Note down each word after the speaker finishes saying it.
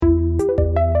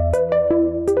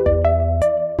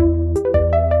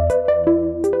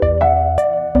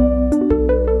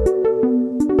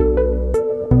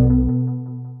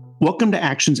Welcome to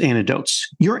Action's Antidotes,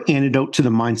 your antidote to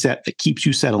the mindset that keeps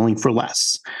you settling for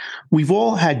less. We've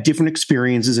all had different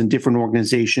experiences in different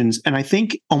organizations, and I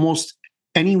think almost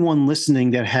anyone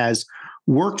listening that has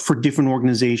worked for different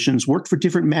organizations, worked for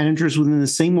different managers within the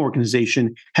same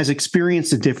organization, has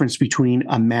experienced the difference between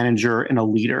a manager and a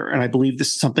leader. And I believe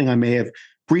this is something I may have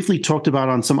briefly talked about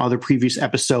on some other previous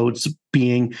episodes.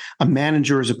 Being a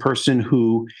manager is a person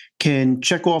who can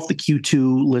check off the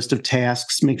Q2 list of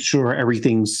tasks, make sure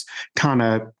everything's kind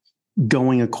of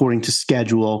going according to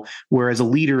schedule, whereas a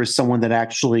leader is someone that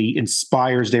actually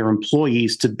inspires their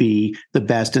employees to be the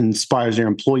best and inspires their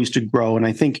employees to grow. And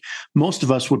I think most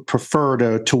of us would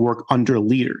prefer to work under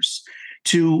leaders.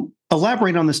 To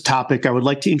elaborate on this topic, I would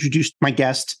like to introduce my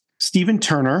guest, Stephen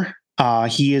Turner.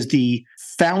 He is the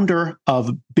founder of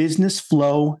Business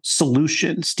Flow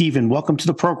Solutions. Stephen, welcome to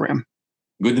the program.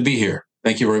 Good to be here.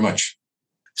 Thank you very much.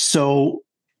 So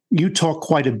you talk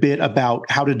quite a bit about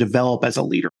how to develop as a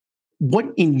leader. What,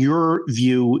 in your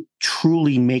view,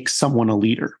 truly makes someone a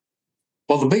leader?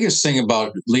 Well, the biggest thing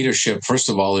about leadership, first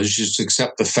of all, is just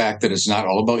accept the fact that it's not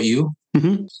all about you,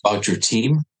 It's about your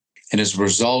team. And as a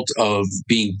result of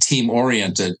being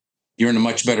team-oriented, you're in a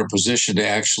much better position to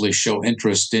actually show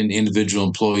interest in individual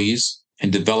employees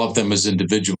and develop them as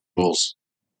individuals,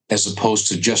 as opposed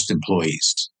to just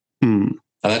employees. Now,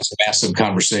 that's a massive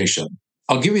conversation.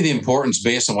 I'll give you the importance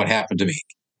based on what happened to me.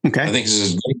 Okay. I think this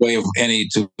is a good way of any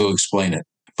to explain it.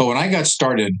 But when I got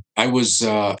started, I was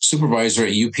a supervisor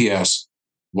at UPS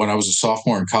when I was a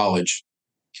sophomore in college,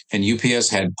 and UPS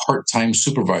had part-time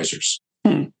supervisors.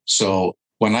 So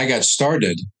when I got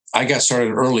started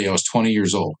early. I was 20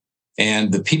 years old.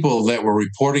 And the people that were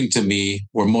reporting to me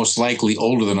were most likely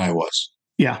older than I was.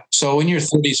 Yeah. So in your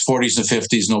 30s, 40s, and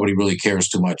 50s, nobody really cares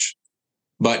too much.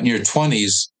 But in your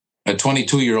 20s, a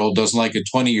 22-year-old doesn't like a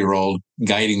 20-year-old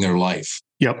guiding their life.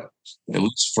 Yep. At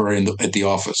least at the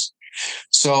office.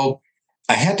 So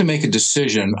I had to make a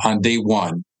decision on day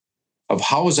one of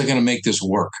how was I going to make this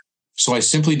work. So I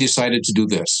simply decided to do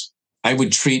this. I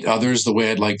would treat others the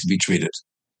way I'd like to be treated.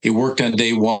 It worked on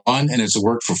day one, and it's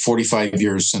worked for 45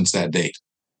 years since that date.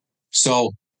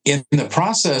 So in the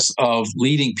process of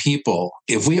leading people,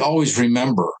 if we always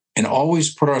remember and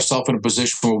always put ourselves in a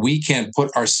position where we can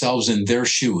put ourselves in their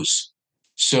shoes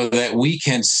so that we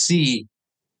can see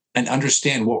and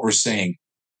understand what we're saying,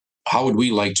 how would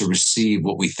we like to receive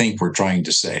what we think we're trying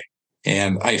to say?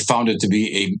 And I found it to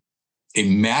be a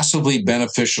massively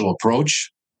beneficial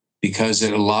approach, because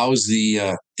it allows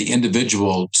the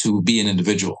individual to be an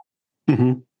individual,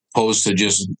 opposed to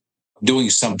just doing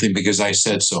something because I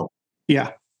said so. Yeah.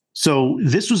 So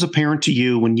this was apparent to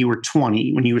you when you were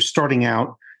 20, when you were starting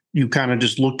out. You kind of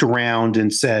just looked around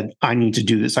and said, I need to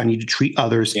do this. I need to treat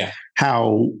others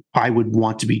how I would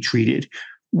want to be treated.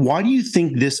 Why do you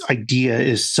think this idea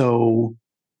is so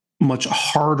much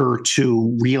harder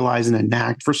to realize and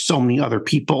enact for so many other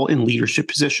people in leadership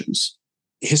positions?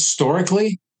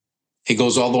 Historically, it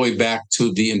goes all the way back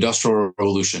to the Industrial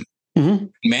Revolution.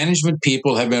 Management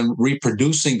people have been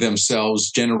reproducing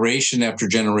themselves generation after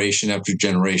generation after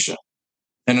generation.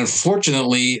 And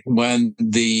unfortunately, when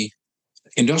the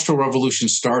Industrial Revolution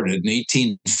started in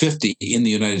 1850 in the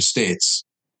United States,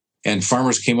 and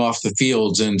farmers came off the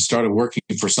fields and started working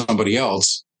for somebody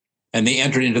else, and they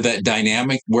entered into that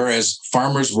dynamic, whereas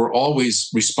farmers were always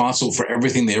responsible for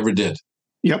everything they ever did.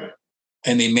 Yep.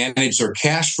 And they manage their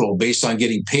cash flow based on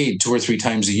getting paid 2 or 3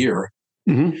 times a year.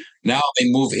 Now they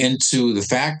move into the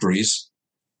factories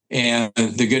and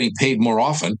they're getting paid more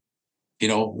often,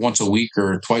 once a week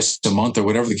or twice a month or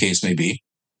whatever the case may be.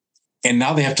 And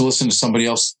now they have to listen to somebody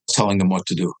else telling them what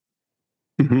to do.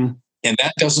 And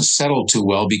that doesn't settle too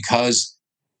well, because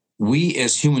we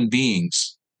as human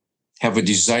beings have a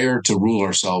desire to rule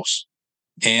ourselves.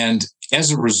 And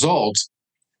as a result,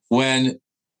 when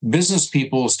business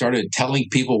people started telling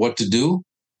people what to do,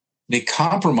 they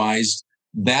compromised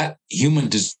that human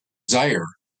desire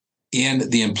in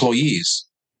the employees.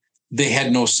 They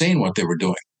had no say in what they were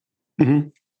doing.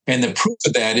 And the proof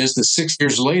of that is that 6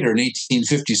 years later, in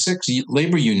 1856,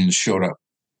 labor unions showed up.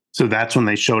 So that's when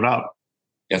they showed up.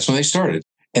 That's when they started.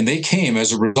 And they came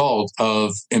as a result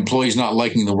of employees not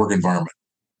liking the work environment.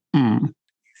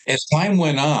 As time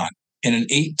went on, and in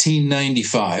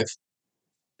 1895,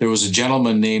 there was a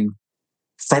gentleman named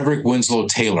Frederick Winslow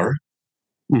Taylor,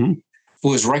 who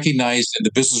was recognized in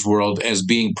the business world as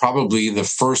being probably the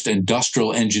first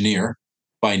industrial engineer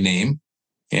by name.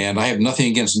 And I have nothing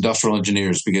against industrial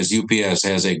engineers, because UPS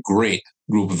has a great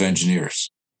group of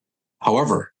engineers.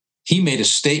 However, he made a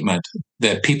statement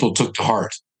that people took to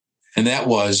heart, and that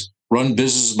was run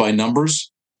business by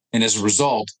numbers. And as a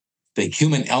result, the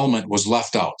human element was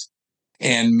left out.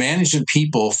 And management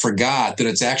people forgot that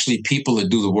it's actually people that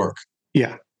do the work.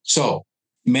 Yeah. So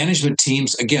management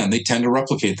teams, again, they tend to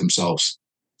replicate themselves.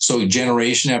 So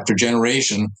generation after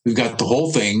generation, we've got the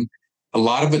whole thing. A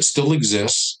lot of it still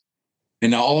exists.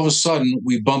 And now all of a sudden,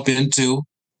 we bump into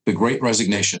the Great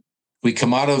Resignation. We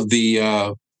come out of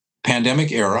the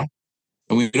pandemic era,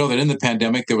 and we know that in the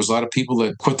pandemic, there was a lot of people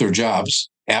that quit their jobs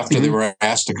after they were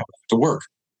asked to come back to work.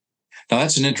 Now,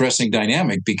 that's an interesting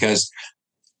dynamic because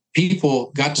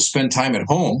people got to spend time at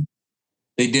home.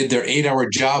 They did their 8-hour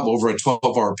job over a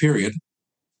 12-hour period,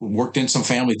 worked in some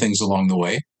family things along the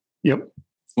way. Yep.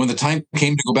 When the time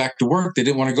came to go back to work, they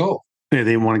didn't want to go. Yeah,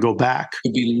 they want to go back.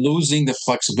 They'd be losing the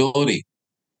flexibility,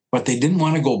 but they didn't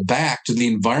want to go back to the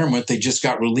environment they just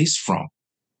got released from.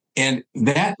 And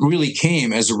that really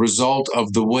came as a result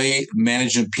of the way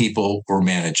management people were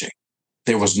managing.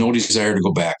 There was no desire to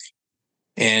go back.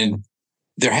 And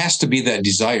there has to be that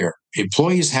desire.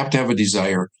 Employees have to have a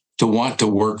desire to want to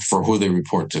work for who they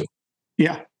report to.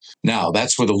 Yeah. Now,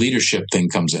 that's where the leadership thing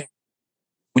comes in.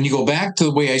 When you go back to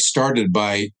the way I started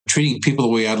by treating people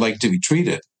the way I'd like to be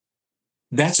treated,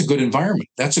 that's a good environment.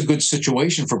 That's a good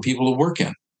situation for people to work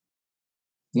in.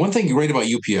 One thing great about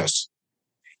UPS,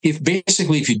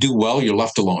 if you do well, you're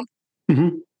left alone.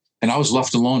 Mm-hmm. And I was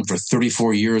left alone for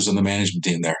 34 years on the management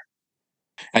team there.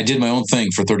 I did my own thing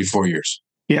for 34 years.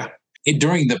 Yeah.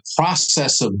 During the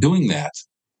process of doing that,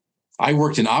 I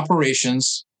worked in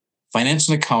operations, finance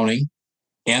and accounting,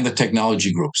 and the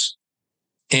technology groups.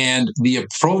 And the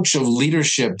approach of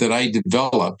leadership that I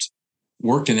developed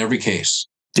worked in every case.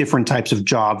 Different types of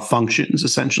job functions,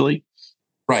 essentially.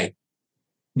 Right.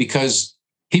 Because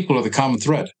people are the common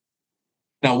thread.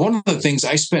 Now, one of the things,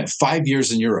 I spent 5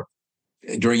 years in Europe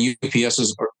during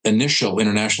UPS's initial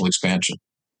international expansion.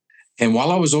 And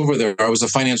while I was over there, I was a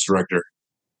finance director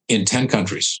in 10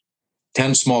 countries,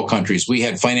 10 small countries. We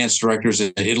had finance directors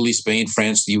in Italy, Spain,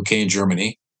 France, the UK, and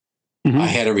Germany. Mm-hmm. I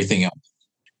had everything else.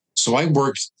 So I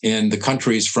worked in the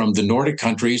countries from the Nordic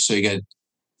countries, so you got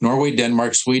Norway,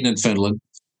 Denmark, Sweden, and Finland,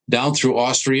 down through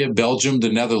Austria, Belgium, the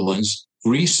Netherlands,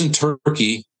 Greece, and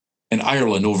Turkey, and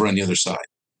Ireland over on the other side.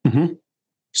 Mm-hmm.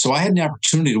 So I had an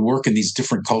opportunity to work in these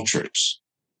different cultures,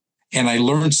 and I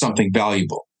learned something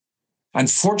valuable.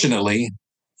 Unfortunately,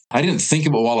 I didn't think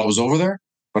of it while I was over there,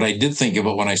 but I did think of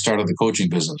it when I started the coaching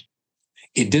business.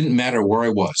 It didn't matter where I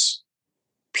was.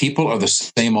 People are the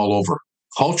same all over.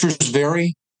 Cultures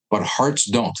vary, but hearts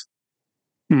don't.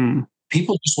 Mm.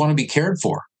 People just want to be cared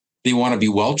for. They want to be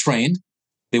well-trained.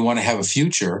 They want to have a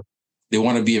future. They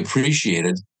want to be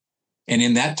appreciated. And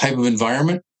in that type of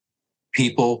environment,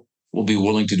 people will be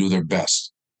willing to do their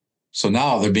best. So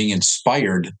now they're being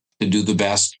inspired to do the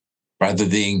best rather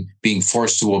than being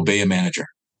forced to obey a manager.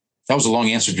 That was a long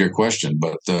answer to your question,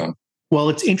 but... Well,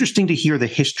 it's interesting to hear the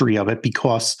history of it,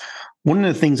 because one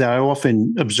of the things that I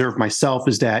often observe myself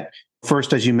is that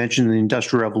first, as you mentioned, in the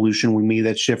Industrial Revolution, we made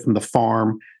that shift from the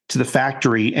farm to the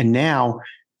factory. And now,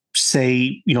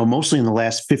 say, mostly in the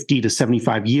last 50 to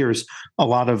 75 years, a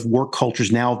lot of work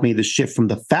cultures now have made the shift from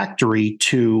the factory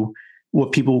to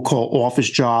what people will call office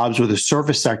jobs or the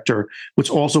service sector, which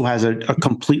also has a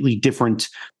completely different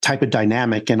type of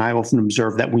dynamic. And I often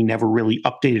observe that we never really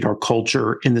updated our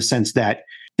culture in the sense that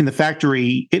in the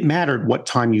factory, it mattered what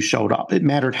time you showed up. It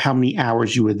mattered how many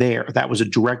hours you were there. That was a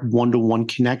direct one-to-one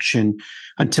connection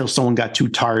until someone got too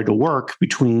tired to work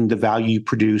between the value you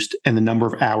produced and the number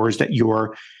of hours that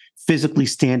you're physically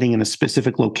standing in a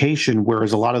specific location.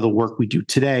 Whereas a lot of the work we do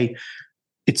today,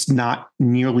 it's not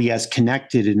nearly as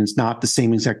connected and it's not the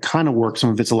same exact kind of work.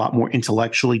 Some of it's a lot more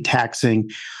intellectually taxing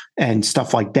and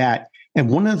stuff like that. And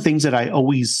one of the things that I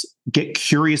always get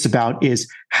curious about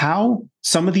is how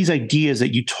some of these ideas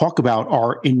that you talk about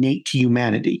are innate to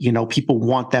humanity. People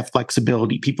want that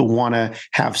flexibility. People want to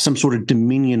have some sort of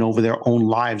dominion over their own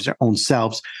lives, their own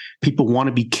selves. People want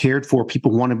to be cared for.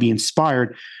 People want to be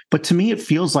inspired. But to me, it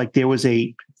feels like there was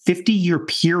a 50-year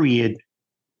period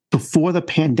before the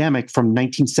pandemic from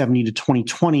 1970 to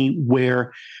 2020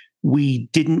 where we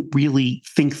didn't really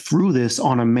think through this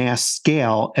on a mass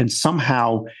scale, and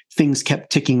somehow things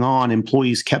kept ticking on.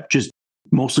 Employees kept just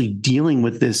mostly dealing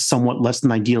with this somewhat less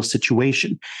than ideal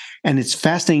situation. And it's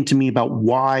fascinating to me about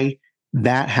why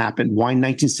that happened, why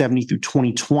 1970 through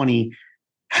 2020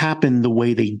 happened the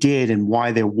way they did, and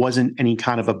why there wasn't any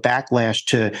kind of a backlash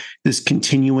to this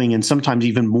continuing and sometimes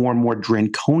even more and more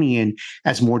draconian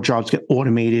as more jobs get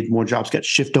automated, more jobs get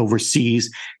shifted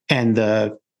overseas, and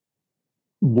the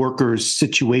workers'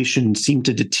 situation seemed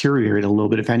to deteriorate a little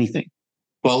bit, if anything.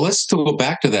 Well, let's go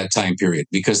back to that time period,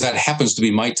 because that happens to be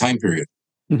my time period.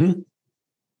 Mm-hmm.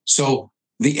 So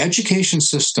the education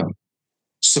system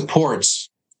supports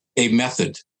a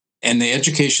method And the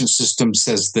education system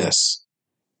says this: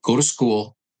 go to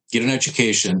school, get an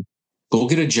education, go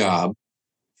get a job,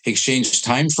 exchange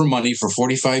time for money for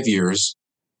 45 years,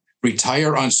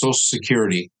 retire on Social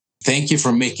Security. Thank you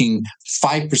for making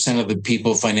 5% of the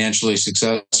people financially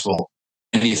successful.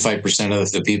 95%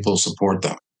 of the people support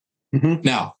them. Mm-hmm.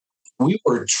 Now, we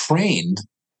were trained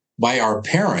by our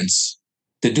parents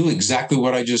to do exactly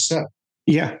what I just said.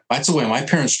 Yeah. That's the way my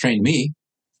parents trained me.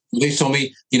 They told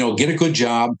me, get a good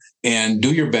job and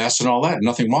do your best and all that.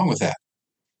 Nothing wrong with that.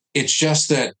 It's just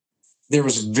that there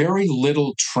was very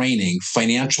little training,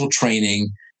 financial training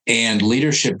and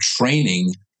leadership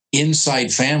training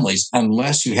inside families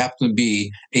unless you happen to be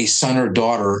a son or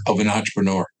daughter of an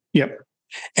entrepreneur. Yep.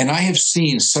 And I have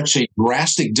seen such a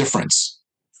drastic difference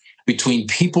between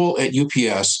people at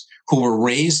UPS who were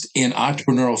raised in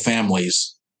entrepreneurial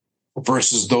families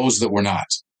versus those that were not.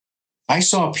 I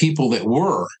saw people that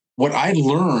were. What I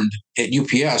learned at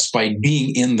UPS by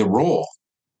being in the role,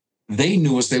 they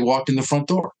knew as they walked in the front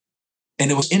door. And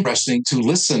it was interesting to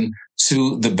listen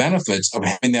to the benefits of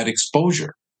having that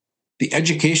exposure. The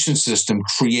education system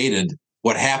created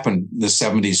what happened in the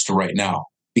 70s to right now,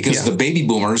 because the baby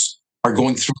boomers are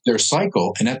going through their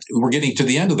cycle, and we're getting to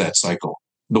the end of that cycle,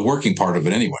 the working part of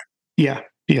it anyway. Yeah.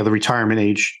 Yeah. The retirement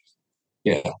age.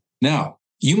 Yeah. Now,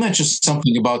 you mentioned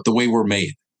something about the way we're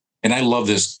made, and I love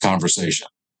this conversation.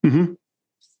 Mm-hmm.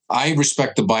 I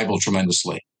respect the Bible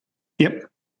tremendously. Yep.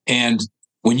 And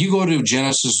when you go to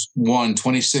Genesis 1,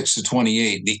 26 to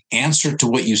 28, the answer to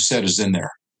what you said is in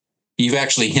there. You've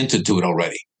actually hinted to it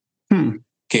already.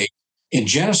 Okay. In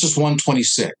Genesis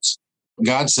 1:26,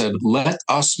 God said, "Let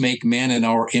us make man in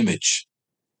our image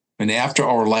and after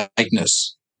our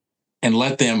likeness, and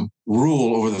let them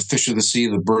rule over the fish of the sea,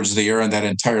 the birds of the air," and that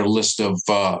entire list of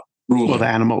ruling. Well, the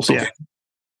animals, okay.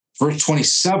 Verse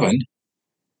 27,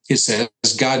 it says,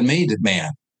 God made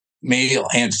man, male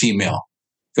and female,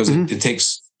 because it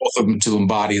takes both of them to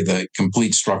embody the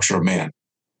complete structure of man.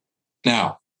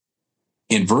 Now,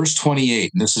 in verse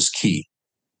 28, and this is key,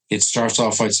 it starts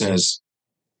off, it says,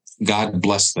 God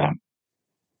bless them.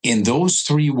 In those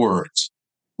three words,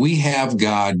 we have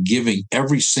God giving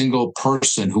every single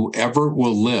person who ever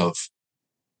will live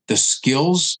the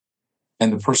skills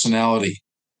and the personality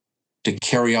to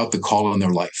carry out the call in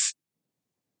their life.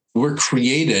 We're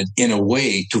created in a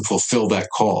way to fulfill that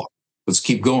call. Let's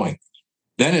keep going.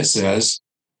 Then it says,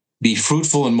 be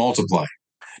fruitful and multiply.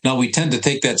 Now, we tend to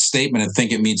take that statement and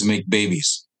think it means make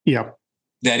babies. Yeah.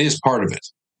 That is part of it.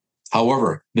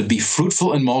 However, the be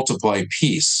fruitful and multiply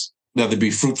piece, the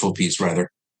be fruitful piece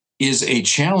rather, is a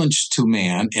challenge to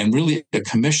man and really a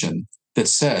commission that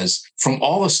says, from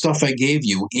all the stuff I gave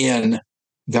you in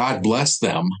God bless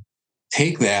them,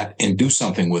 take that and do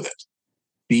something with it.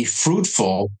 Be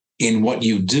fruitful in what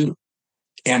you do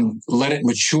and let it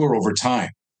mature over time.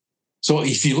 So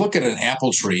if you look at an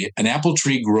apple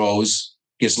tree grows,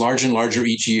 gets larger and larger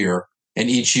each year, and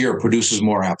each year produces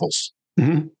more apples,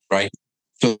 right?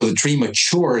 So the tree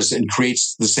matures and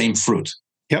creates the same fruit.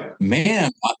 Yep.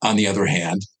 Man, on the other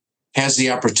hand, has the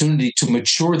opportunity to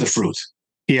mature the fruit.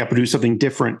 Yeah, produce something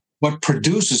different. What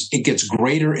produces, it gets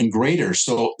greater and greater.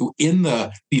 So in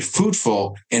the be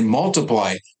fruitful and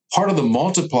multiply, part of the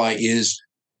multiply is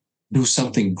do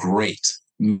something great.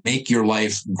 Make your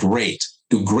life great.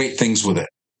 Do great things with it.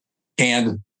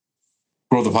 And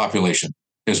grow the population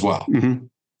as well. Mm-hmm.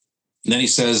 Then he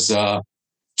says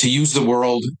to use the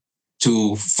world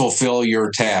to fulfill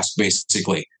your task,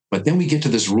 basically. But then we get to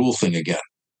this rule thing again.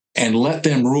 And let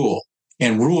them rule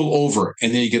and rule over.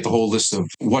 And then you get the whole list of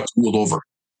what's ruled over.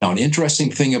 Now, an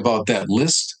interesting thing about that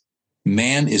list,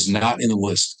 man is not in the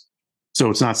list. So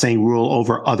it's not saying rule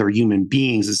over other human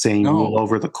beings. It's saying rule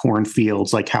over the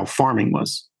cornfields, like how farming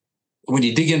was. When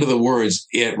you dig into the words,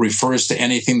 it refers to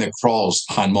anything that crawls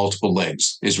on multiple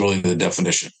legs is really the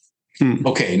definition.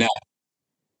 Okay, now,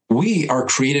 we are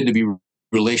created to be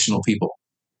relational people.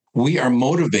 We are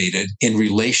motivated in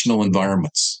relational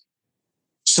environments.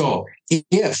 So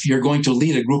if you're going to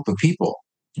lead a group of people,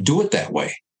 do it that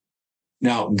way.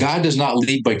 Now, God does not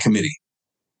lead by committee.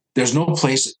 There's no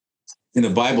place in the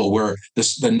Bible where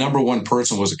the number one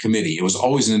person was a committee. It was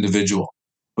always an individual.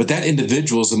 But that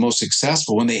individual is the most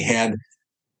successful when they had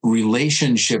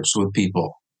relationships with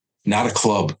people, not a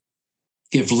club.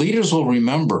 If leaders will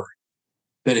remember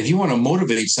that if you want to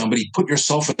motivate somebody, put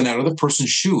yourself in that other person's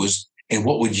shoes, and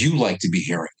what would you like to be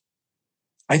hearing?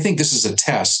 I think this is a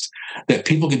test that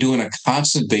people can do on a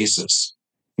constant basis.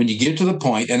 When you get to the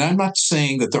point, and I'm not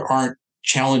saying that there aren't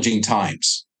challenging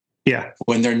times. Yeah.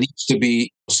 When there needs to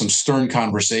be some stern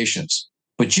conversations,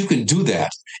 but you can do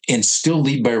that and still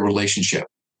lead by a relationship.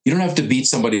 You don't have to beat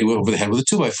somebody over the head with a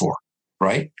 2x4,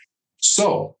 right?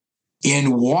 So,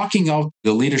 in walking out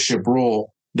the leadership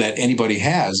role that anybody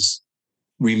has,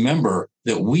 remember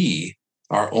that we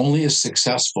are only as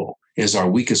successful as our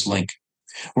weakest link.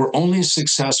 We're only as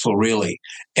successful, really,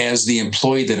 as the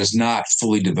employee that is not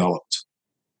fully developed.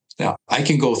 Now, I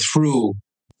can go through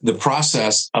the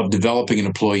process of developing an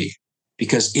employee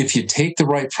because if you take the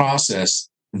right process,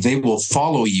 they will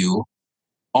follow you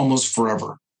almost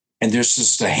forever. And there's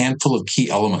just a handful of key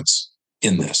elements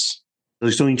in this.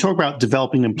 So when you talk about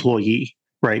developing an employee,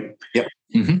 right? Yep.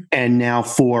 Mm-hmm. And now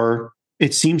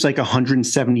it seems like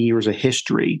 170 years of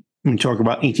history. When you talk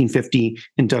about 1850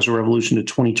 Industrial Revolution to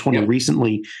 2020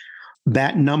 recently,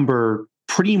 that number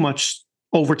pretty much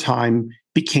over time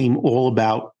became all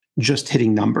about just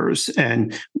hitting numbers.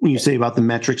 And when you say about the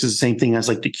metrics, it's the same thing as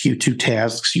like the Q2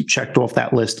 tasks. You checked off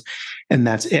that list and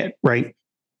that's it, right?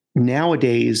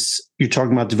 Nowadays, you're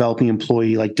talking about developing an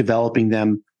employee, like developing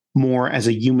them more as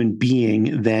a human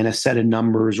being than a set of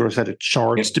numbers or a set of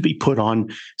charts to be put on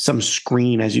some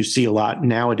screen, as you see a lot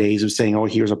nowadays of saying, oh,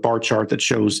 here's a bar chart that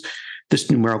shows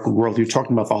this numerical growth. You're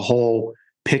talking about the whole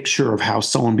picture of how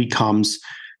someone becomes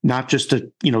not just the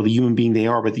human being they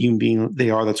are, but the human being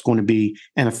they are that's going to be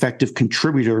an effective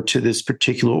contributor to this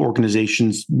particular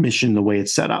organization's mission, the way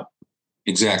it's set up.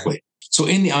 Exactly. So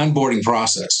in the onboarding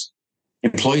process,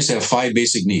 employees have 5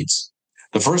 basic needs.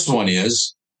 The first one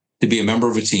is to be a member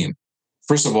of a team.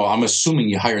 First of all, I'm assuming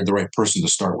you hired the right person to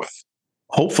start with.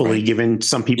 Hopefully, right? Given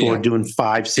some people are doing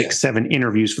 5, 6, 7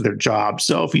 interviews for their job.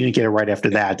 So if you didn't get it right after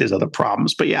that, there's other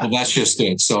problems. But yeah. Well, that's just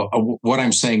it. So what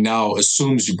I'm saying now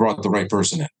assumes you brought the right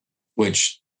person in,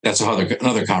 which that's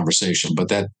another conversation, but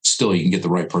that still you can get the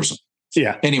right person.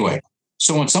 Yeah. Anyway,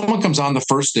 so when someone comes on the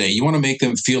first day, you want to make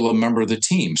them feel a member of the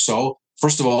team. So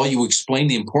first of all, you explain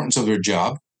the importance of their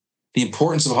job, the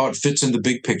importance of how it fits in the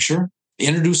big picture,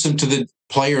 introduce them to the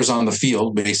players on the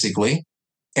field, basically,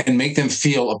 and make them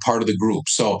feel a part of the group.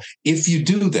 So if you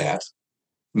do that,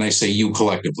 and I say you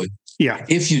collectively,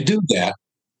 if you do that,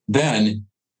 then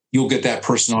you'll get that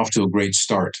person off to a great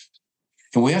start.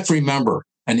 And we have to remember,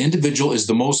 an individual is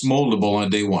the most moldable on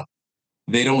day one.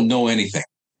 They don't know anything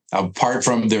apart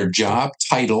from their job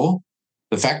title,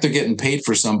 the fact they're getting paid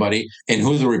for somebody, and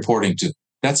who they're reporting to.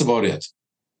 That's about it,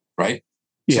 right?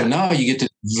 Yeah. So now you get to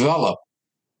develop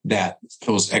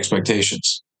those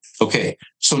expectations. Okay,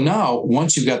 so now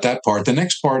once you've got that part, the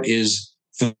next part is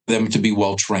for them to be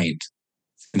well trained.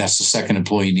 And that's the second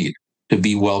employee need, to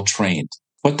be well trained.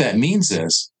 What that means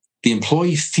is the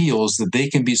employee feels that they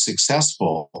can be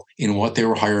successful in what they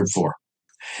were hired for.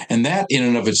 And that in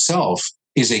and of itself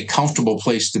is a comfortable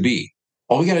place to be.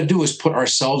 All we got to do is put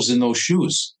ourselves in those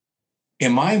shoes.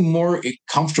 Am I more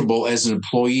comfortable as an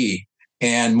employee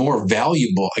and more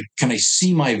valuable? Can I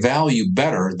see my value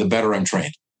better the better I'm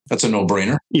trained? That's a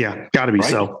no-brainer. Yeah, got to be right?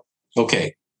 So.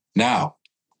 Okay. Now,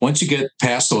 once you get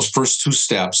past those first 2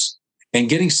 steps, and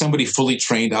getting somebody fully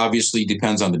trained obviously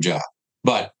depends on the job.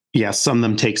 But yeah, some of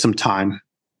them take some time.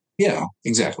 Yeah,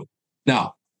 exactly.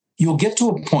 Now, you'll get to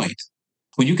a point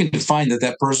when you can define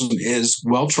that person is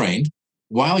well trained.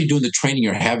 While you're doing the training,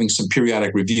 you're having some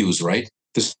periodic reviews, right?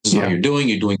 This is how you're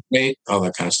doing great, all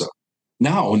that kind of stuff.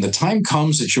 Now, when the time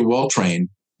comes that you're well trained,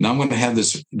 now I'm going to have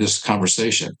this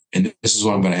conversation, and this is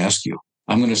what I'm going to ask you.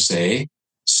 I'm going to say,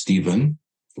 Stephen,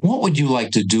 what would you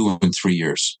like to do in 3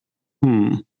 years?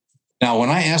 Now, when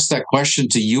I ask that question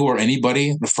to you or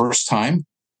anybody the first time,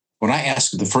 when I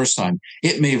ask it the first time,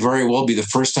 it may very well be the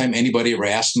first time anybody ever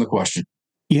asked them the question.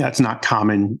 Yeah, it's not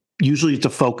common. Usually the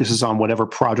focus is on whatever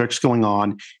project's going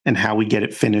on and how we get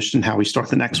it finished and how we start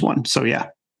the next one. So yeah.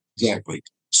 Exactly.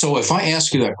 So if I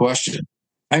ask you that question,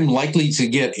 I'm likely to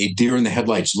get a deer in the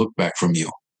headlights look back from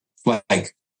you.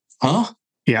 Like, huh?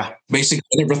 Yeah. Basically,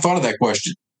 I never thought of that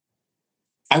question.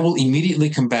 I will immediately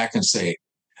come back and say,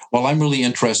 well, I'm really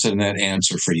interested in that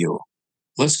answer for you.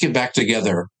 Let's get back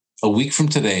together a week from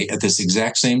today at this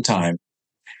exact same time,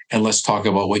 and let's talk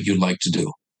about what you'd like to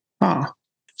do.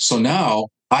 So now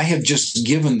I have just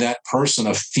given that person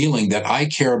a feeling that I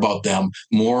care about them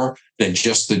more than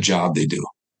just the job they do.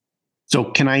 So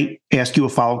can I ask you a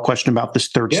follow-up question about this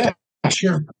third step?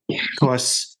 Sure.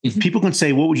 Because people can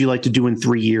say, what would you like to do in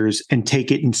 3 years, and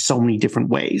take it in so many different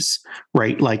ways,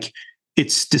 right? Like,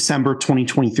 it's December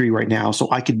 2023 right now. So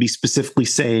I could be specifically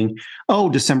saying, oh,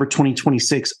 December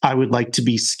 2026, I would like to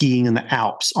be skiing in the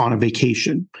Alps on a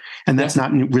vacation. And that's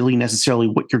not really necessarily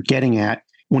what you're getting at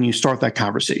when you start that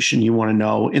conversation. You want to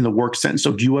know in the work sense.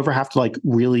 So do you ever have to like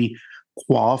really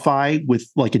qualify with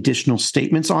like additional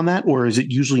statements on that? Or is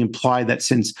it usually implied that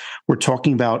since we're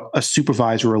talking about a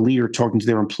supervisor or a leader talking to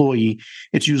their employee,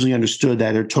 it's usually understood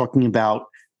that they're talking about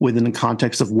within the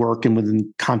context of work and within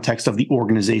the context of the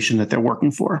organization that they're working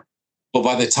for? But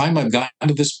by the time I've gotten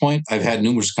to this point, I've had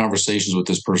numerous conversations with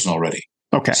this person already.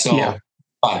 Okay. So Yeah.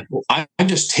 I'm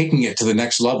just taking it to the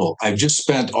next level. I've just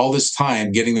spent all this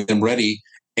time getting them ready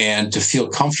and to feel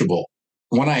comfortable.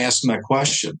 When I ask them that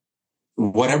question,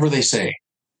 whatever they say,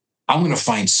 I'm going to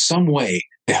find some way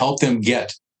to help them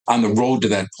get on the road to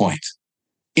that point.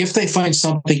 If they find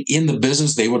something in the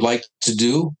business they would like to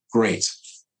do, great.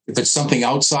 If it's something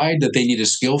outside that they need a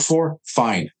skill for,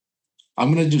 fine.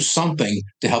 I'm going to do something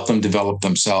to help them develop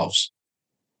themselves.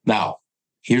 Now,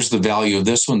 here's the value of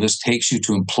this one. This takes you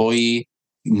to employee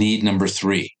need number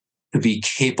 3, to be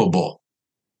capable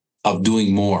of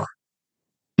doing more.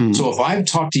 So if I've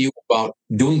talked to you about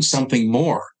doing something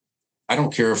more, I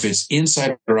don't care if it's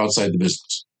inside or outside the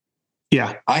business.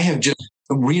 Yeah. I have just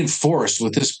reinforced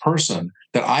with this person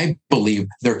that I believe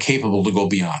they're capable to go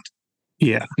beyond.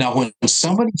 Yeah. Now, when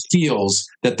somebody feels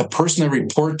that the person they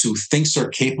report to thinks they're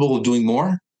capable of doing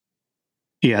more,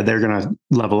 yeah, they're going to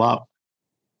level up.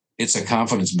 It's a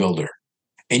confidence builder.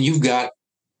 And you've got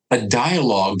a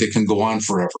dialogue that can go on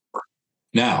forever.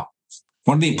 Now,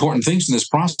 one of the important things in this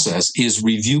process is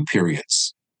review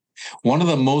periods. One of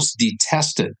the most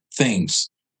detested things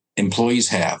employees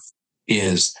have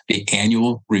is the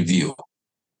annual review,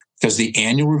 because the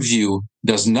annual review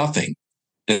does nothing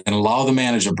than allow the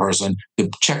management person to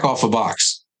check off a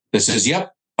box that says,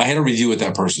 yep, I had a review with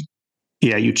that person.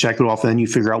 Yeah, you check it off and then you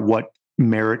figure out what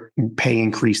merit pay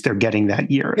increase they're getting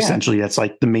that year. Yeah. Essentially, that's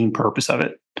like the main purpose of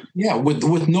it. Yeah,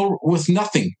 with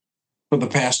nothing for the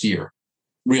past year,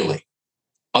 really,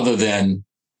 other than,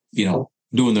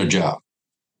 doing their job.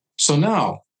 So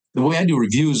now the way I do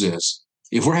reviews is,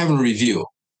 if we're having a review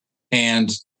and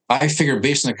I figure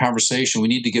based on the conversation, we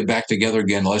need to get back together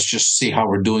again, let's just see how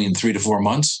we're doing in 3 to 4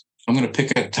 months. I'm going to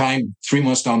pick a time 3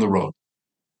 months down the road.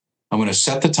 I'm going to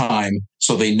set the time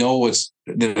so they know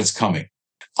that it's coming.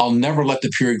 I'll never let the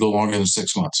period go longer than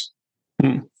 6 months,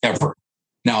 ever.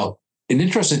 Now, an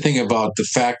interesting thing about the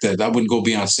fact that I wouldn't go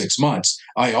beyond 6 months,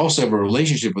 I also have a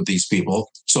relationship with these people.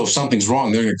 So if something's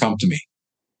wrong, they're going to come to me.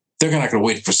 They're not going to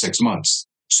wait for 6 months.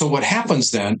 So what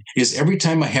happens then is every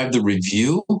time I have the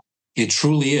review, it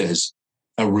truly is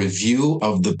a review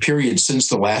of the period since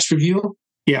the last review.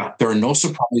 Yeah. There are no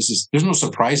surprises. There's no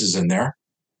surprises in there.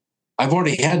 I've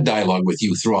already had dialogue with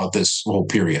you throughout this whole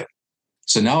period.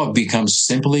 So now it becomes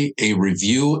simply a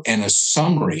review and a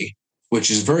summary, which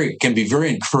can be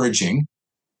very encouraging.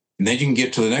 And then you can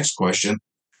get to the next question.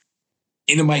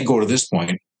 And it might go to this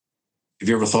point. Have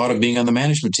you ever thought of being on the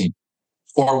management team?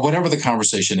 Or whatever the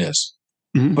conversation is.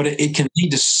 Mm-hmm. But it can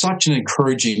lead to such an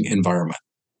encouraging environment.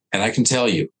 And I can tell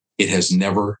you, it has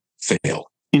never failed.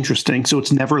 Interesting. So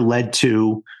it's never led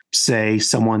to, say,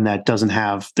 someone that doesn't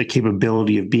have the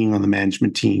capability of being on the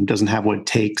management team, doesn't have what it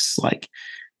takes, like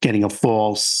getting a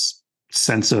false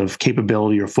sense of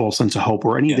capability or false sense of hope,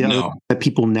 or any of the other that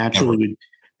people naturally would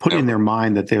put in their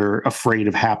mind that they're afraid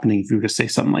of happening if you were to say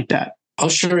something like that. I'll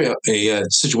share you a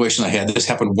situation I had. This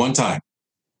happened one time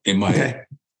in my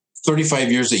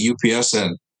 35 years at UPS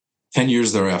and 10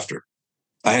 years thereafter.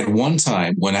 I had one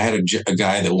time when I had a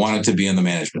guy that wanted to be in the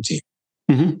management team.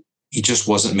 Mm-hmm. He just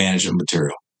wasn't management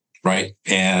material, right?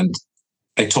 And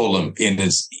I told him in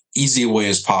as easy a way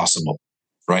as possible,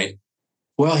 right?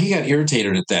 Well, he got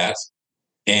irritated at that,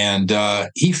 and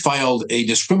he filed a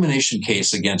discrimination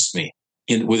case against me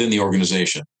within the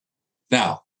organization.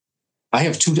 Now, I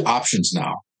have 2 options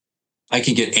now. I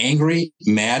can get angry,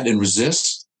 mad, and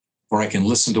resist, or I can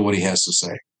listen to what he has to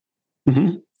say.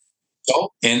 Mm-hmm. So,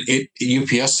 and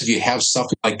UPS, if you have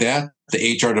something like that,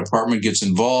 the HR department gets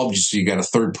involved. So you got a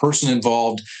third person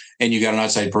involved, and you got an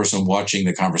outside person watching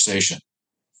the conversation.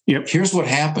 Yep. Here's what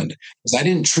happened: is I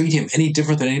didn't treat him any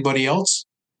different than anybody else.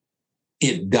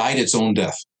 It died its own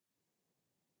death.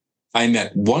 I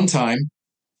met one time.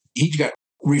 He got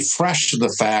refreshed to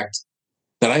the fact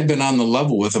that I've been on the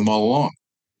level with him all along.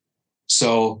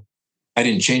 So I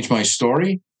didn't change my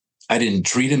story. I didn't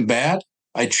treat him bad.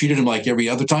 I treated him like every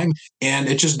other time, and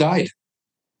it just died.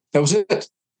 That was it.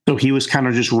 So he was kind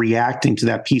of just reacting to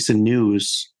that piece of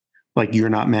news, like you're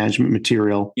not management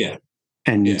material. Yeah.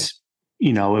 And, it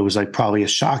was like probably a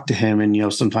shock to him.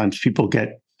 And, sometimes people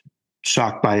get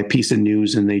shocked by a piece of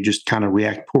news and they just kind of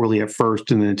react poorly at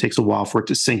first. And then it takes a while for it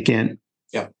to sink in.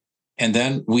 Yeah. And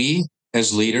then we,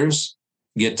 as leaders,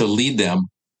 get to lead them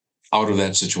out of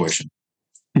that situation.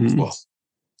 Mm-hmm. Well,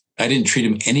 I didn't treat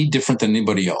him any different than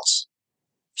anybody else.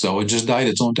 So it just died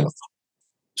its own death.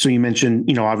 So you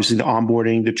mentioned, obviously the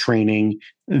onboarding, the training,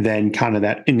 then kind of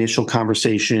that initial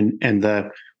conversation and the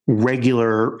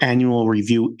regular annual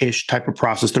review-ish type of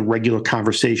process, the regular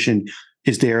conversation.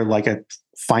 Is there like a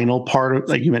final part of,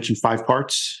 like you mentioned, 5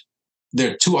 parts?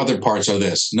 there are two other parts of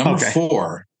this.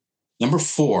 Okay. Number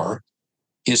four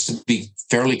is to be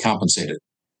fairly compensated.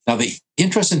 Now, the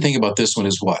interesting thing about this one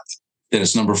is what? That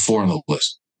it's number 4 on the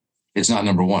list. It's not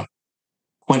number 1.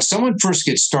 When someone first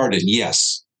gets started,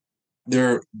 yes,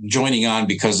 they're joining on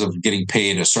because of getting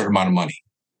paid a certain amount of money.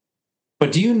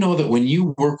 But do you know that when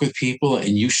you work with people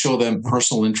and you show them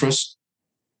personal interest,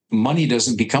 money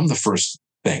doesn't become the first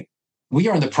thing. We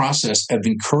are in the process of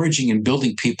encouraging and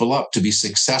building people up to be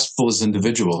successful as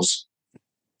individuals.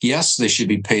 Yes, they should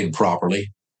be paid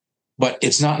properly, but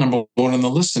it's not number 1 on the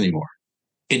list anymore.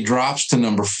 It drops to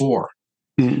number 4.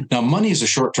 Now, money is a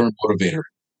short-term motivator.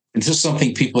 And this is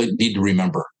something people need to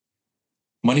remember.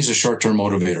 Money is a short-term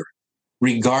motivator.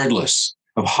 Regardless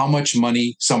of how much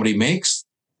money somebody makes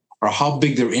or how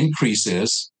big their increase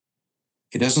is,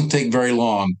 it doesn't take very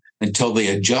long until they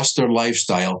adjust their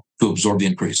lifestyle to absorb the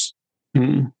increase.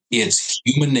 It's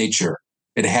human nature.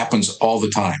 It happens all the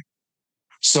time.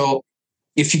 So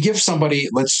if you give somebody,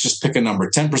 let's just pick a number,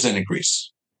 10%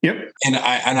 increase. Yep. And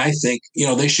I think,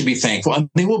 they should be thankful, and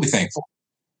they will be thankful,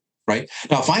 right?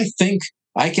 Now, if I think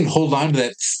I can hold on to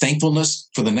that thankfulness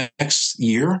for the next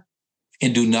year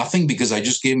and do nothing because I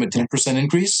just gave them a 10%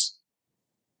 increase,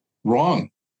 wrong.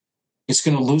 It's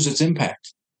going to lose its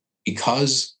impact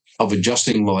because of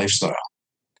adjusting the lifestyle.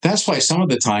 That's why some of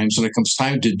the times when it comes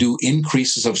time to do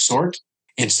increases of sort,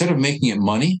 instead of making it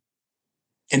money,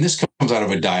 and this comes out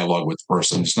of a dialogue with the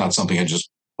person, it's not something I just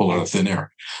pull out of thin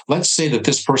air. Let's say that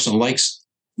this person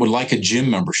would like a gym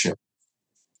membership.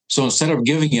 So instead of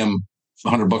giving him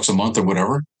 $100 a month or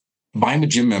whatever, buy him a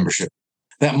gym membership.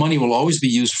 That money will always be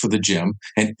used for the gym.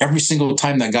 And every single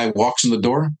time that guy walks in the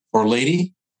door or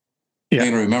lady, they're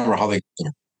going to remember how they got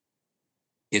there.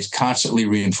 It's constantly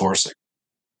reinforcing.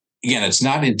 Again, it's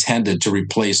not intended to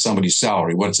replace somebody's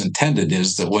salary. What it's intended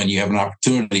is that when you have an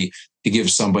opportunity to give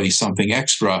somebody something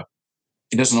extra,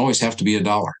 it doesn't always have to be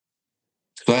 $1.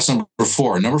 So that's number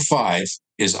 4. Number 5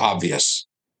 is obvious,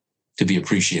 to be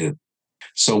appreciated.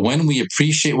 So when we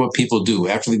appreciate what people do,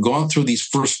 after they've gone through these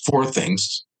first 4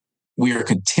 things, we are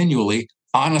continually,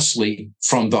 honestly,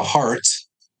 from the heart,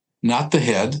 not the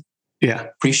head,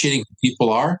 appreciating who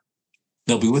people are,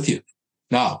 they'll be with you.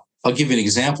 Now, I'll give you an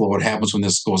example of what happens when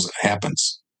this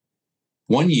happens.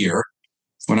 One year,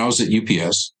 when I was at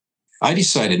UPS, I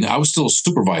decided, I was still a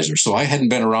supervisor, so I hadn't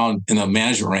been around in the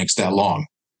management ranks that long,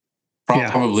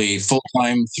 probably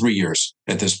full-time 3 years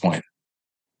at this point.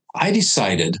 I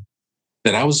decided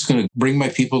that I was going to bring my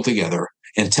people together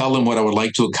and tell them what I would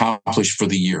like to accomplish for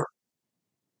the year.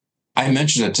 I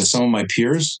mentioned it to some of my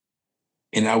peers,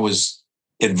 and I was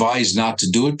advised not to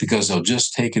do it because they'll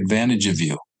just take advantage of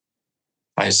you.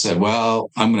 I said, well,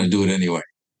 I'm going to do it anyway.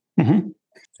 I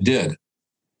did.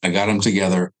 I got them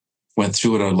together, went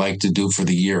through what I'd like to do for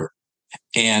the year.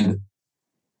 And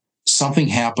something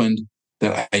happened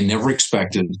that I never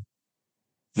expected.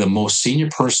 The most senior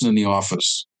person in the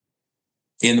office,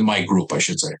 in my group, I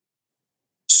should say,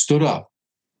 stood up.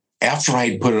 After I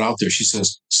had put it out there, she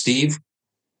says, Steve,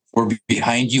 we're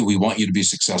behind you. We want you to be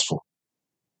successful.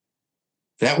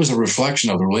 That was a reflection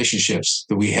of the relationships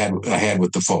that I had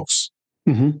with the folks.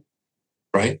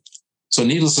 Right? So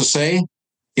needless to say,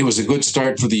 it was a good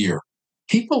start for the year.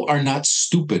 People are not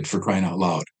stupid, for crying out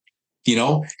loud.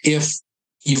 If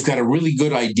you've got a really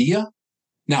good idea,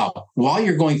 now, while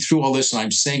you're going through all this and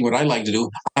I'm saying what I like to do,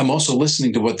 I'm also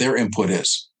listening to what their input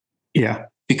is. Yeah.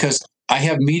 Because I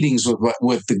have meetings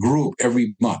with the group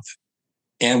every month,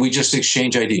 and we just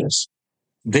exchange ideas.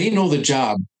 They know the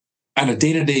job on a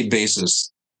day-to-day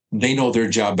basis. They know their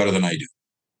job better than I do.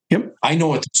 Yep. I know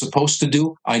what they're supposed to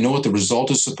do. I know what the result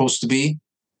is supposed to be.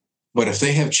 But if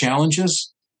they have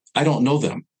challenges, I don't know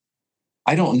them.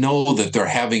 I don't know that they're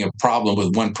having a problem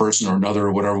with one person or another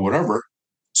or whatever.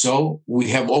 So we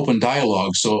have open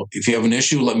dialogue. So if you have an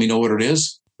issue, let me know what it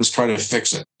is. Let's try to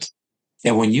fix it.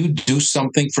 And when you do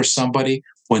something for somebody,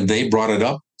 when they brought it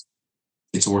up,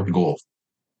 it's worth gold.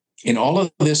 And all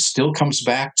of this still comes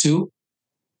back to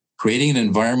creating an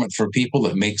environment for people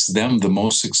that makes them the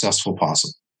most successful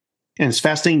possible. And it's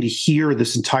fascinating to hear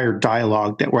this entire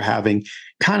dialogue that we're having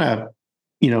kind of,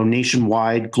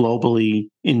 nationwide, globally,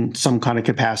 in some kind of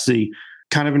capacity,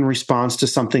 kind of in response to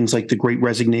some things like the Great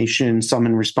Resignation, some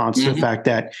in response to the fact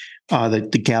that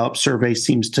the Gallup survey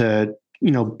seems to,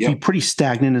 be pretty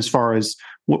stagnant as far as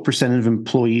what percentage of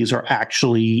employees are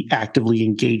actually actively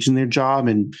engaged in their job.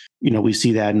 And, we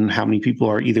see that in how many people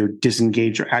are either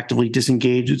disengaged or actively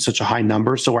disengaged. It's such a high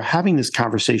number. So we're having this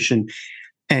conversation.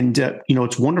 And,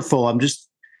 it's wonderful. I'm just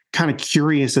kind of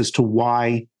curious as to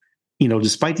why,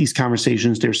 despite these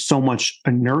conversations, there's so much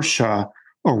inertia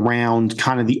around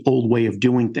kind of the old way of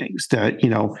doing things. That,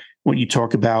 when you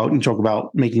talk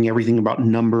about making everything about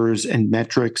numbers and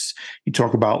metrics, you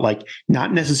talk about like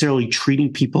not necessarily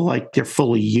treating people like they're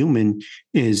fully human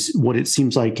is what it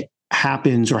seems like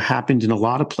happens or happened in a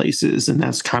lot of places. And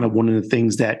that's kind of one of the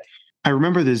things that I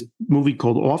remember this movie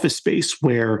called Office Space,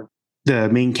 where the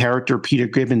main character, Peter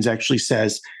Gibbons, actually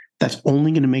says that's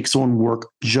only going to make someone work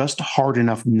just hard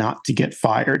enough not to get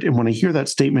fired. And when I hear that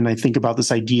statement, I think about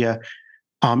this idea.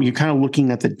 You're kind of looking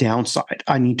at the downside.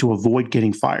 I need to avoid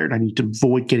getting fired. I need to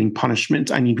avoid getting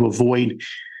punishment. I need to avoid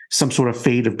some sort of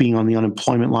fate of being on the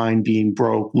unemployment line, being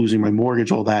broke, losing my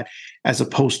mortgage, all that, as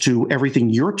opposed to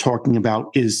everything you're talking about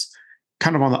is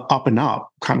kind of on the up and up,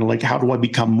 kind of like, how do I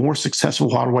become more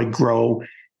successful? How do I grow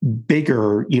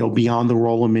bigger, beyond the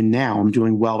role I'm in now? I'm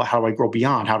doing well, but how do I grow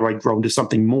beyond? How do I grow into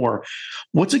something more?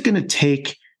 What's it going to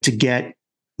take to get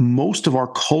most of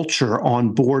our culture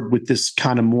on board with this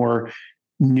kind of more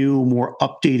new, more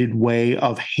updated way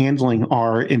of handling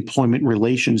our employment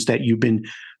relations that you've been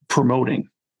promoting?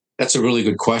 That's a really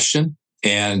good question.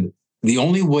 And the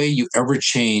only way you ever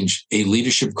change a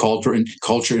leadership culture in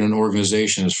an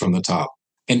organization is from the top.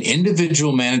 An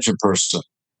individual management person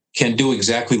can do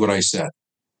exactly what I said.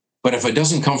 But if it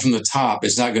doesn't come from the top,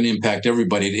 it's not going to impact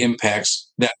everybody. It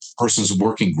impacts that person's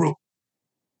working group.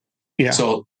 Yeah.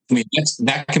 So,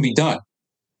 that can be done.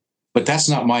 But that's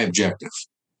not my objective.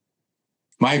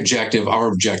 Our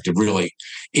objective really,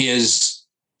 is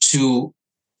to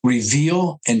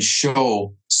reveal and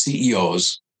show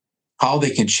CEOs how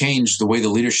they can change the way the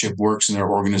leadership works in their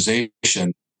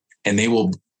organization, and they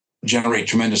will generate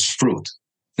tremendous fruit.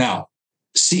 Now,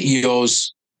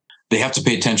 CEOs, they have to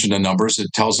pay attention to numbers.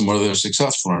 It tells them whether they're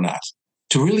successful or not.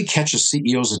 To really catch a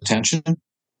CEO's attention,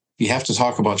 you have to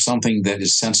talk about something that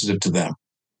is sensitive to them.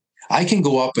 I can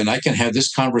go up and I can have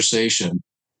this conversation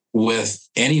with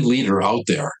any leader out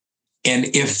there. And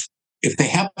if they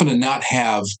happen to not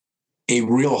have a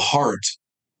real heart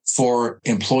for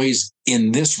employees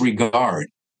in this regard,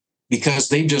 because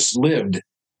they've just lived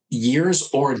years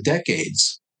or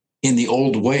decades in the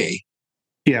old way.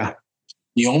 Yeah.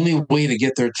 The only way to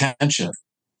get their attention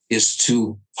is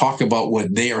to talk about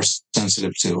what they are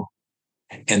sensitive to.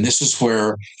 And this is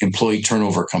where employee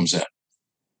turnover comes in.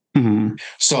 Mm-hmm.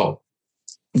 So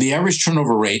the average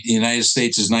turnover rate in the United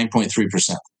States is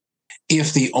 9.3%.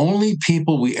 If the only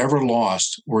people we ever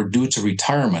lost were due to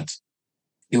retirement,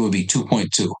 it would be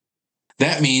 2.2.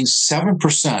 That means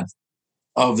 7%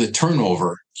 of the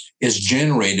turnover is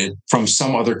generated from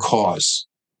some other cause.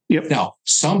 Yep. Now,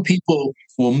 some people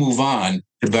will move on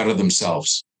to better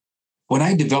themselves. When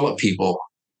I develop people,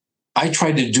 I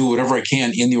try to do whatever I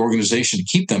can in the organization to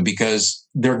keep them because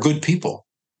they're good people.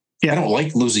 Yeah. I don't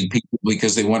like losing people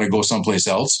because they want to go someplace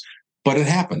else, but it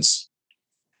happens.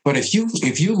 But if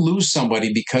you lose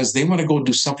somebody because they want to go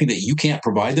do something that you can't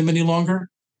provide them any longer,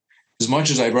 as much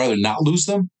as I'd rather not lose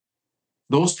them,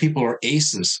 those people are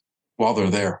aces while they're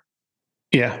there.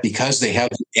 Yeah. Because they have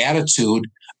the attitude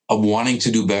of wanting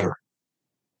to do better.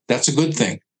 That's a good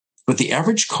thing. But the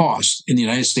average cost in the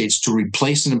United States to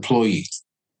replace an employee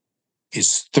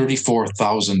is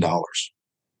 $34,000.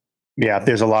 Yeah, if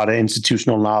there's a lot of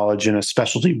institutional knowledge in a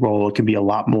specialty role, it can be a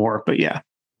lot more, but yeah.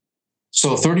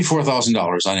 So $34,000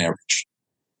 on average.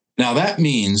 Now that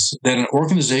means that an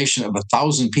organization of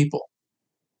 1,000 people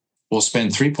will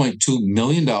spend $3.2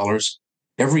 million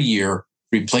every year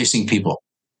replacing people.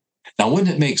 Now, wouldn't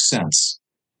it make sense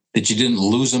that you didn't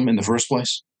lose them in the first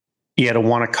place? Yeah, to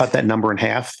want to cut that number in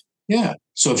half. Yeah.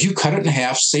 So if you cut it in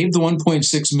half, save the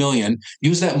 1.6 million,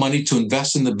 use that money to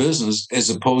invest in the business as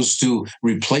opposed to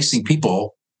replacing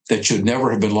people that should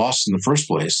never have been lost in the first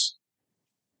place.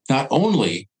 Not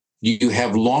only do you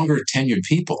have longer tenured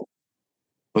people,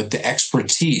 but the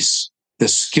expertise, the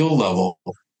skill level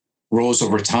grows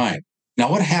over time. Now,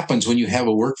 what happens when you have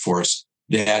a workforce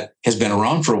that has been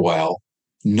around for a while,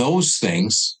 knows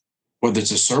things, whether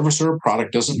it's a service or a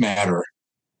product, doesn't matter.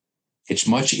 It's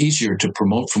much easier to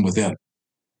promote from within.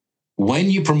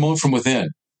 When you promote from within,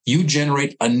 you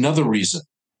generate another reason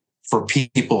for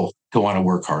people to want to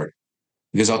work hard.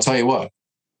 Because I'll tell you what,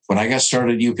 when I got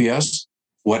started at UPS,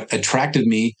 what attracted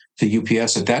me to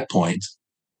UPS at that point,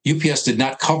 UPS did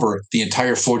not cover the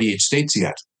entire 48 states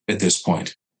yet at this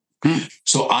point.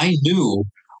 So I knew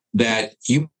that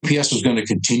UPS was going to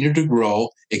continue to grow,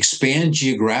 expand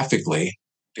geographically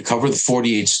to cover the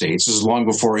 48 states. This is long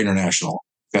before international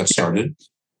got started.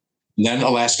 And then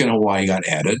Alaska and Hawaii got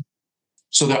added.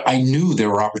 So that I knew there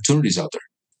were opportunities out there.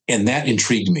 And that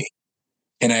intrigued me.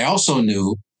 And I also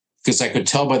knew, because I could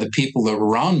tell by the people that were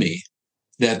around me,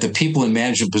 that the people in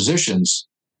management positions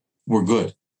were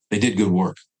good. They did good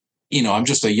work. I'm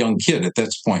just a young kid at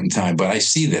that point in time, but I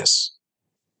see this.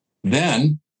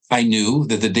 Then I knew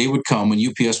that the day would come when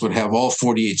UPS would have all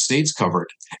 48 states covered,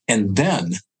 and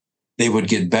then they would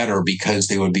get better because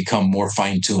they would become more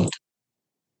fine-tuned.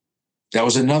 That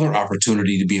was another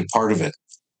opportunity to be a part of it.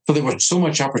 So there was so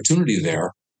much opportunity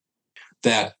there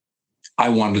that I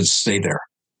wanted to stay there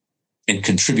and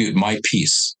contribute my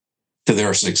piece to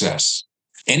their success.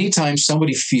 Anytime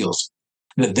somebody feels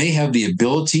that they have the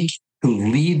ability to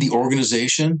lead the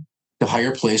organization to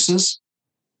higher places,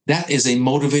 that is a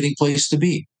motivating place to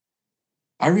be.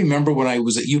 I remember when I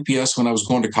was at UPS, when I was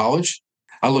going to college,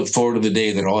 I looked forward to the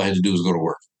day that all I had to do was go to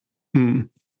work.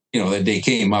 That day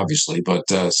came, obviously, but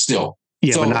still.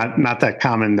 Yeah, so, but not that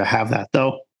common to have that,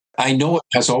 though. I know it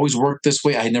has always worked this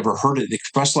way. I never heard it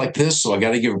expressed like this, so I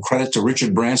got to give credit to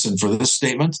Richard Branson for this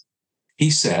statement. He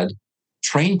said,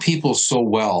 train people so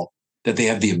well that they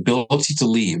have the ability to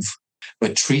leave,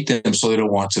 but treat them so they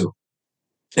don't want to.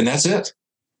 And that's it.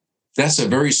 That's a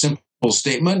very simple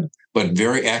statement, but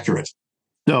very accurate.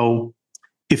 So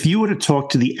if you were to talk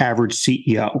to the average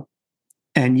CEO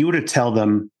and you were to tell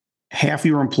them half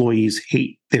your employees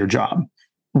hate their job,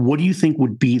 what do you think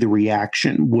would be the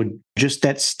reaction? Would just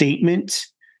that statement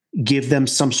give them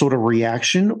some sort of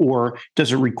reaction, or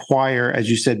does it require, as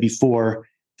you said before,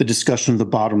 the discussion of the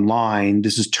bottom line?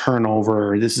 This is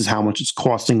turnover. This is how much it's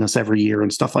costing us every year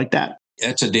and stuff like that.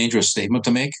 That's a dangerous statement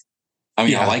to make. I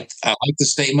mean, yeah. I like the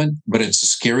statement, but it's a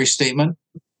scary statement.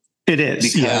 It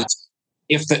is, because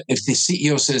if the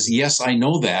CEO says, yes, I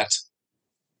know that,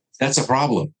 that's a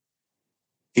problem.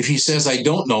 If he says, I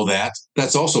don't know that,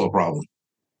 that's also a problem.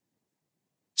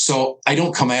 So I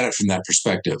don't come at it from that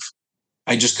perspective.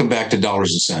 I just come back to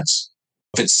dollars and cents.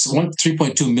 If it's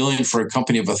 3.2 million for a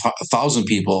company of 1,000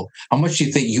 people, how much do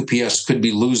you think UPS could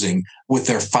be losing with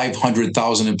their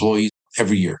 500,000 employees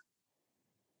every year?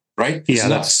 Right? Yeah,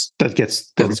 that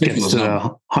gets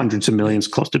to hundreds of millions,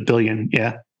 close to billion.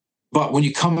 Yeah. But when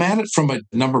you come at it from a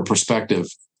number perspective,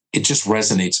 it just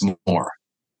resonates more.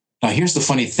 Now, here's the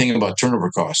funny thing about turnover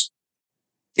cost.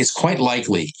 It's quite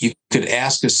likely you could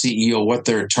ask a CEO what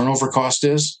their turnover cost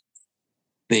is.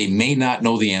 They may not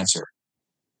know the answer.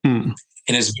 And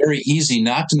it's very easy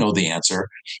not to know the answer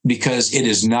because it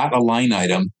is not a line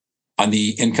item on the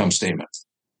income statement.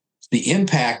 The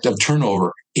impact of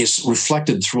turnover is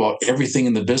reflected throughout everything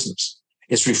in the business.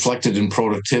 It's reflected in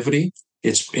productivity.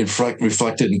 It's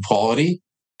reflected in quality,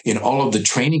 in all of the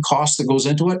training costs that goes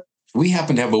into it. We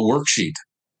happen to have a worksheet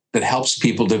that helps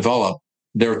people develop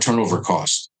their turnover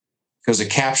cost because it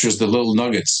captures the little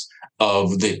nuggets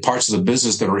of the parts of the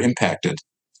business that are impacted.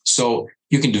 So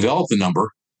you can develop the number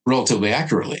relatively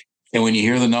accurately. And when you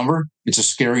hear the number, it's a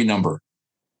scary number.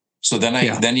 So then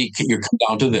you come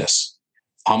down to this.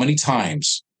 How many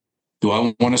times do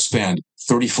I want to spend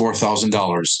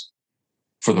 $34,000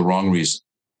 for the wrong reason?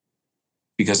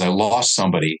 Because I lost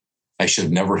somebody I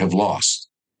should never have lost.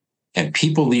 And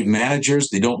people leave managers,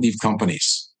 they don't leave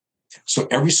companies. So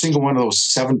every single one of those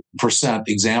 7%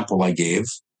 example I gave,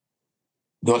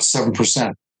 those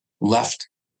 7% left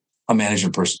a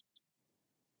management person.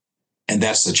 And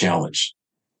that's the challenge.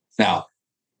 Now,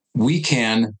 we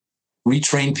can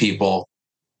retrain people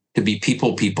to be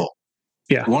people.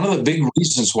 Yeah. One of the big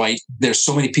reasons why there's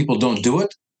so many people don't do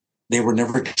it, they were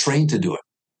never trained to do it.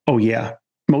 Oh, yeah.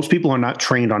 Most people are not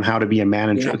trained on how to be a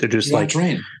manager. Yeah, they're just like,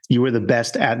 trained. You were the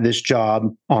best at this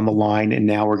job on the line, and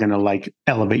now we're going to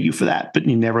elevate you for that. But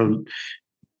you never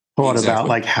thought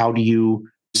about how do you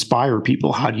inspire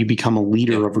people? How do you become a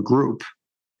leader of a group?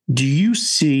 Do you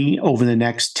see over the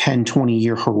next 10,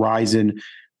 20-year horizon,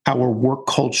 our work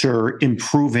culture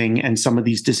improving and some of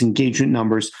these disengagement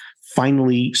numbers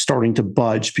finally starting to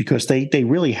budge, because they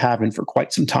really haven't for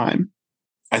quite some time?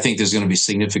 I think there's going to be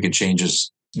significant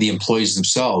changes. The employees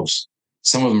themselves,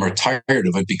 some of them are tired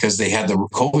of it because they had the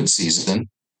COVID season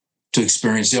to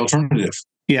experience the alternative.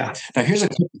 Yeah. Now, here's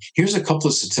a couple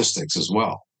of statistics as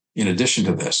well. In addition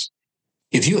to this,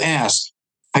 if you ask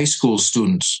high school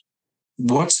students,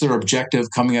 what's their objective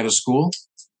coming out of school?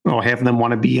 Oh, half of them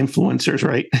want to be influencers,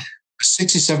 right?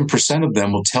 67% of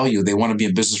them will tell you they want to be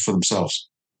in business for themselves.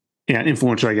 Yeah,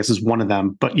 influencer, I guess, is one of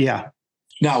them. But yeah.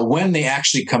 Now, when they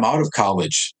actually come out of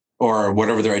college or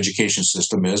whatever their education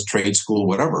system is, trade school,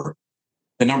 whatever,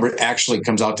 the number actually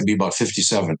comes out to be about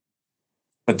 57.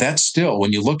 But that's still,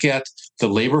 when you look at the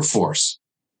labor force,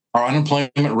 our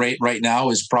unemployment rate right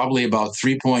now is probably about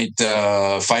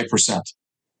 3.5%.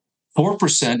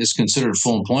 4% is considered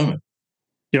full employment.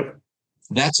 Yep.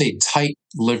 That's a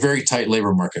very tight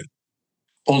labor market.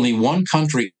 Only one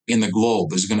country in the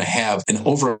globe is going to have an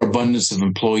overabundance of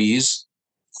employees.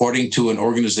 According to an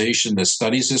organization that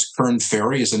studies this, Kern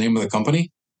Ferry is the name of the company.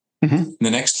 Mm-hmm. In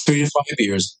the next 3 to 5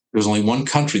 years, there's only one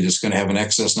country that's going to have an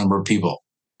excess number of people.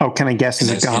 Oh, can I guess?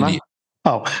 Is it Ghana? India.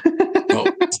 Oh,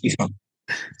 No,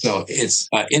 so it's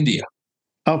India.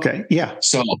 Okay, yeah.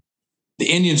 So the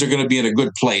Indians are going to be in a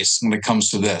good place when it comes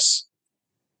to this,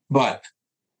 but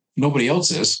nobody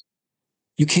else is.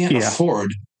 You can't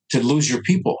afford to lose your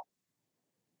people.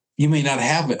 You may not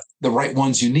have the right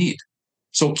ones you need.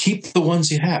 So keep the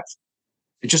ones you have.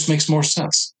 It just makes more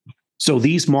sense. So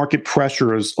these market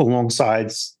pressures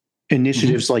alongside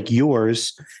initiatives like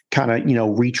yours, kind of,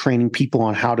 retraining people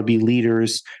on how to be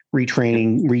leaders,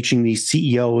 reaching these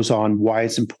CEOs on why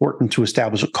it's important to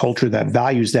establish a culture that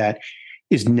values that,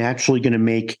 is naturally going to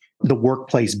make the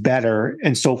workplace better.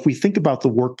 And so if we think about the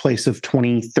workplace of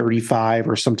 2035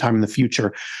 or sometime in the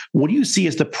future, what do you see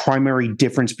as the primary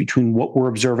difference between what we're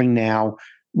observing now,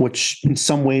 which in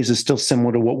some ways is still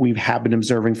similar to what we have been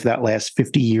observing for that last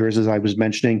 50 years, as I was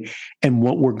mentioning, and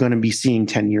what we're going to be seeing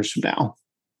 10 years from now?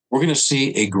 We're going to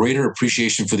see a greater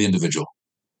appreciation for the individual.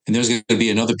 And there's going to be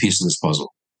another piece of this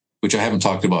puzzle, which I haven't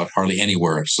talked about hardly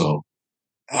anywhere. So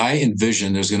I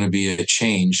envision there's going to be a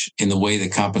change in the way the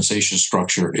compensation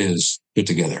structure is put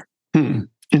together.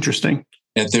 Interesting.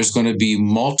 That there's going to be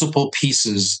multiple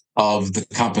pieces of the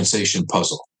compensation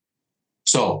puzzle.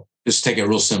 So let's take it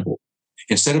real simple.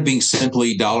 Instead of being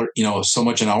simply dollar, so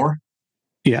much an hour,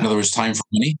 in other words, time for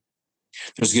money,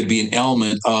 there's going to be an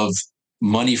element of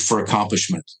money for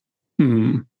accomplishment.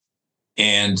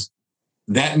 And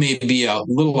that may be a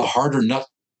little harder nut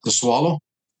to swallow,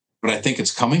 but I think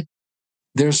it's coming.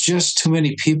 There's just too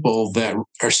many people that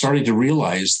are starting to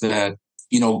realize that,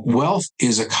 wealth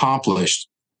is accomplished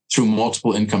through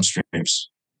multiple income streams.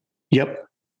 Yep.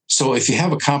 So if you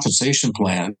have a compensation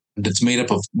plan that's made up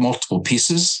of multiple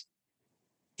pieces,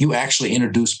 you actually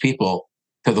introduce people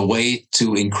to the way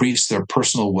to increase their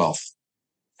personal wealth.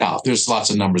 Now, there's lots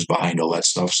of numbers behind all that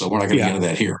stuff, so we're not going to get into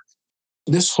that here.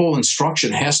 This whole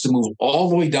instruction has to move all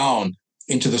the way down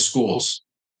into the schools.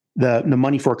 The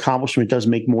money for accomplishment does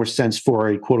make more sense for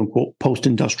a quote unquote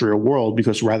post-industrial world,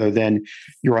 because rather than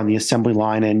you're on the assembly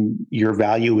line and your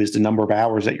value is the number of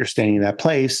hours that you're standing in that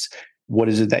place, what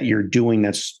is it that you're doing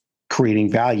that's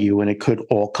creating value? And it could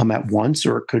all come at once,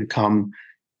 or it could come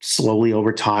slowly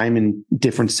over time in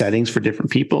different settings for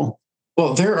different people.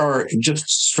 Well, there are, just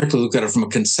strictly look at it from a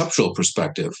conceptual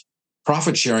perspective,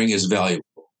 profit sharing is valuable.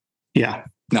 Yeah.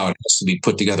 Now it has to be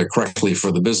put together correctly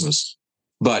for the business.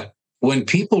 But when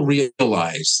people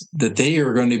realize that they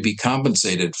are going to be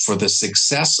compensated for the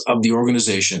success of the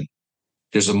organization,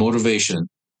 there's a motivation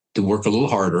to work a little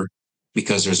harder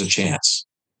because there's a chance.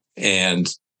 And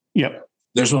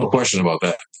there's no question about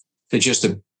that. It's just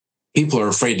that people are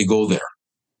afraid to go there.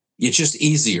 It's just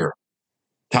easier.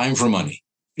 Time for money.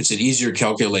 It's an easier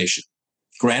calculation.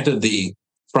 Granted, the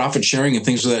profit sharing and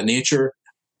things of that nature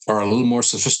are a little more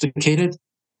sophisticated,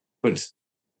 but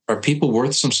are people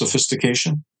worth some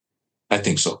sophistication? I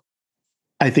think so.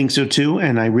 I think so too.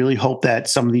 And I really hope that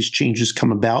some of these changes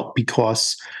come about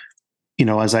because,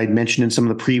 as I mentioned in some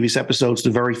of the previous episodes, the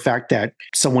very fact that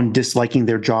someone disliking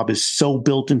their job is so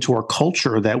built into our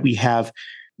culture that we have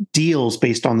deals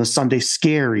based on the Sunday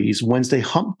scaries, Wednesday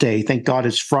hump day. Thank God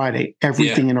it's Friday.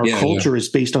 Everything in our culture is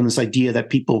based on this idea that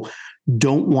people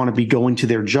don't want to be going to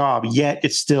their job, yet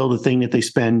it's still the thing that they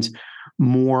spend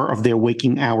more of their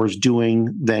waking hours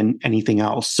doing than anything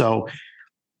else. So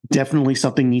definitely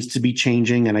something needs to be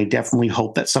changing, and I definitely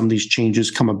hope that some of these changes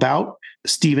come about.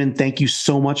 Stephen, thank you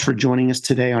so much for joining us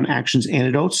today on Actions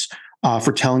Antidotes,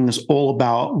 for telling us all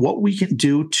about what we can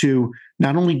do to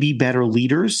not only be better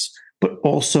leaders, but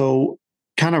also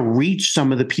kind of reach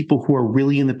some of the people who are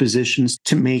really in the positions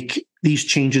to make these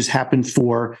changes happen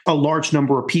for a large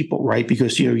number of people, right?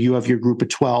 Because, you have your group of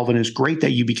 12, and it's great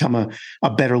that you become a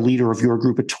better leader of your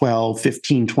group of 12,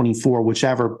 15, 24,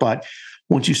 whichever. But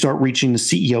once you start reaching the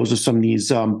CEOs of some of these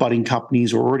budding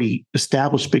companies or already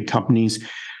established big companies,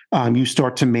 you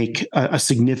start to make a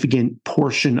significant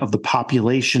portion of the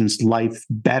population's life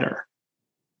better.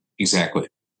 Exactly.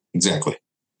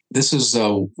 This is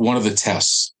one of the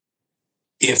tests.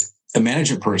 If a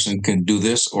management person can do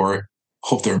this, or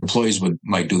hope their employees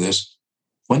might do this,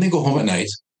 when they go home at night,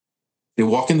 they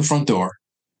walk in the front door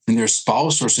and their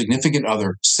spouse or significant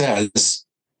other says,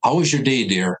 "How was your day,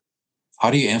 dear?" How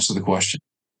do you answer the question?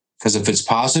 Because if it's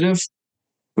positive,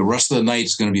 the rest of the night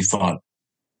is going to be fun.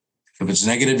 If it's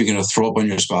negative, you're going to throw up on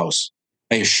your spouse.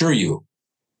 I assure you,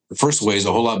 the first way is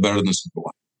a whole lot better than the second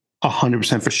one.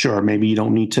 100% for sure. Maybe you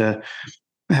don't need to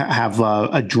have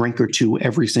a drink or two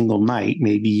every single night.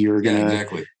 Maybe you're going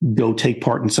to go take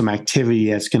part in some activity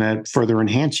that's going to further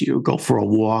enhance you. Go for a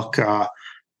walk,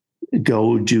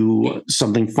 go do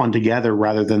something fun together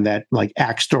rather than that like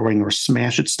axe throwing or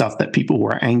smash it stuff that people who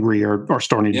are angry are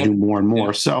starting to do more and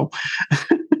more. So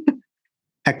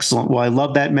excellent. Well, I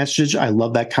love that message. I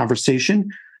love that conversation.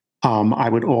 I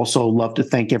would also love to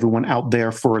thank everyone out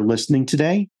there for listening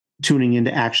today, tuning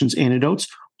into Actions Antidotes.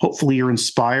 Hopefully you're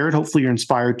inspired. Hopefully you're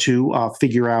inspired to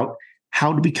figure out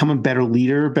how to become a better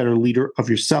leader of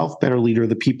yourself, better leader of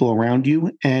the people around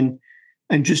you, and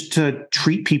just to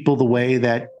treat people the way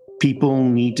that people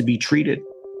need to be treated.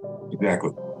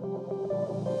 Exactly.